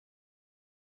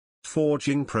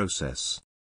forging process.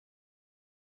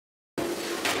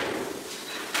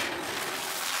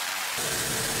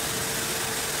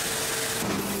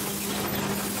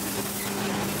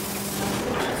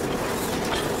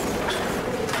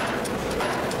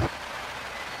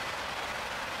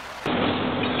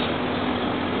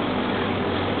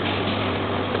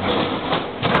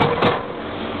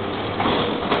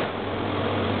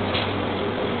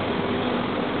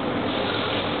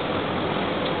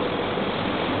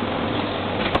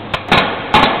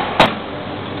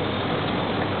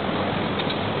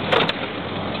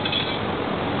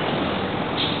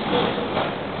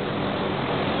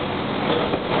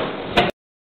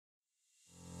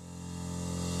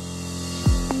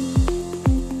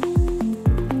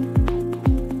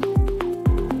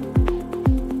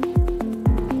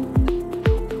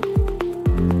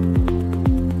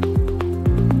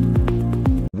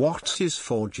 What is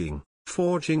forging?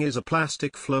 Forging is a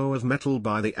plastic flow of metal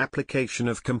by the application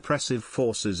of compressive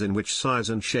forces in which size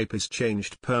and shape is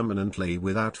changed permanently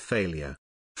without failure.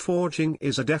 Forging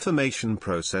is a deformation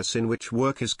process in which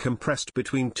work is compressed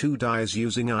between two dies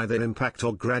using either impact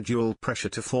or gradual pressure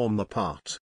to form the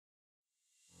part.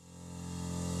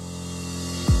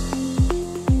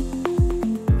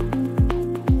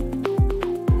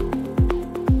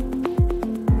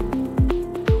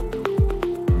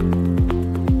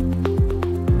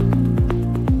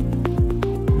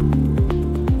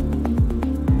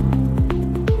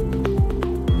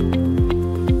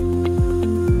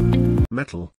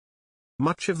 Metal.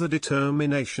 Much of the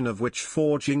determination of which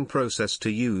forging process to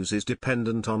use is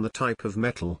dependent on the type of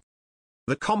metal.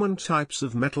 The common types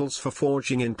of metals for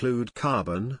forging include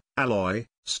carbon, alloy,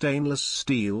 stainless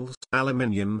steel,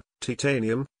 aluminium,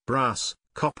 titanium, brass,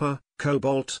 copper,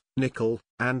 cobalt, nickel,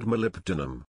 and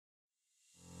molybdenum.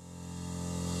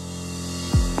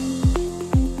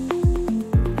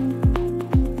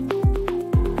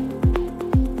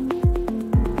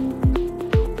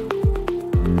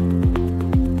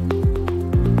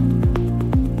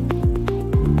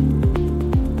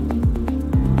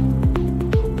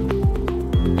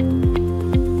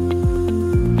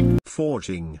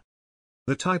 Forging.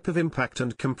 The type of impact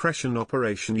and compression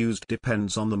operation used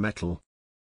depends on the metal.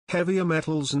 Heavier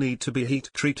metals need to be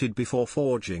heat-treated before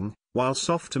forging, while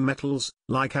softer metals,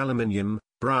 like aluminium,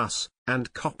 brass,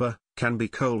 and copper, can be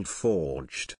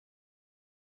cold-forged.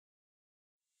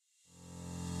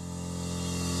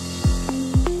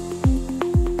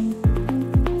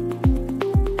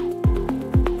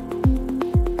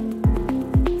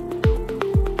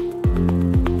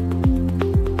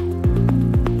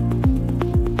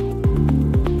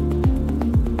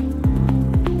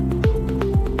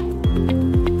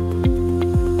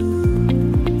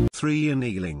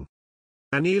 Annealing.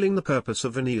 Annealing. The purpose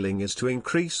of annealing is to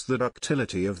increase the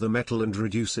ductility of the metal and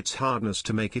reduce its hardness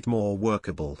to make it more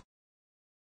workable.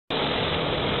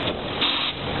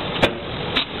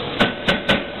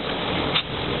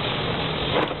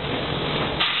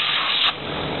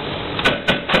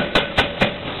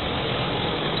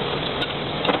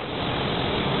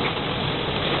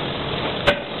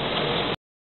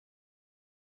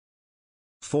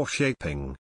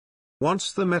 Foreshaping.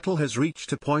 Once the metal has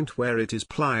reached a point where it is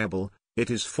pliable, it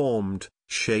is formed,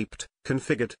 shaped,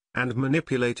 configured, and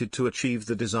manipulated to achieve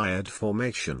the desired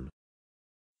formation.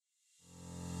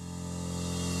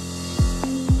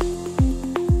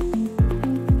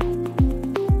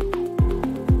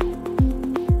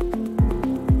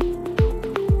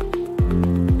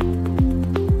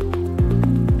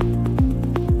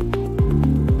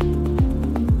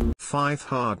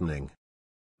 Hardening.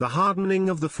 The hardening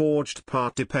of the forged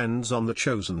part depends on the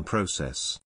chosen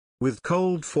process. With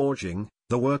cold forging,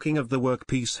 the working of the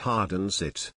workpiece hardens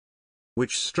it,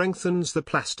 which strengthens the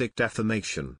plastic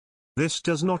deformation. This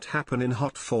does not happen in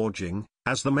hot forging,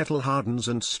 as the metal hardens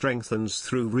and strengthens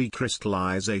through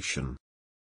recrystallization.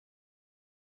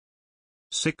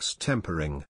 6.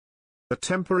 Tempering. The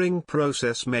tempering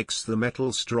process makes the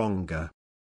metal stronger.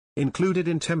 Included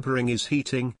in tempering is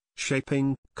heating,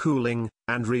 shaping, cooling,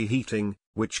 and reheating,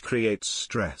 which creates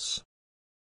stress.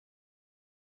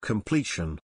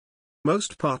 Completion.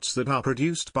 Most parts that are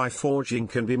produced by forging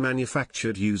can be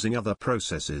manufactured using other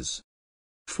processes.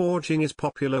 Forging is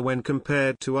popular when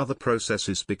compared to other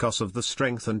processes because of the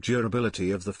strength and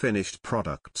durability of the finished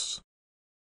products.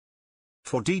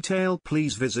 For detail,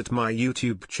 please visit my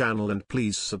YouTube channel and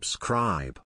please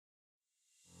subscribe.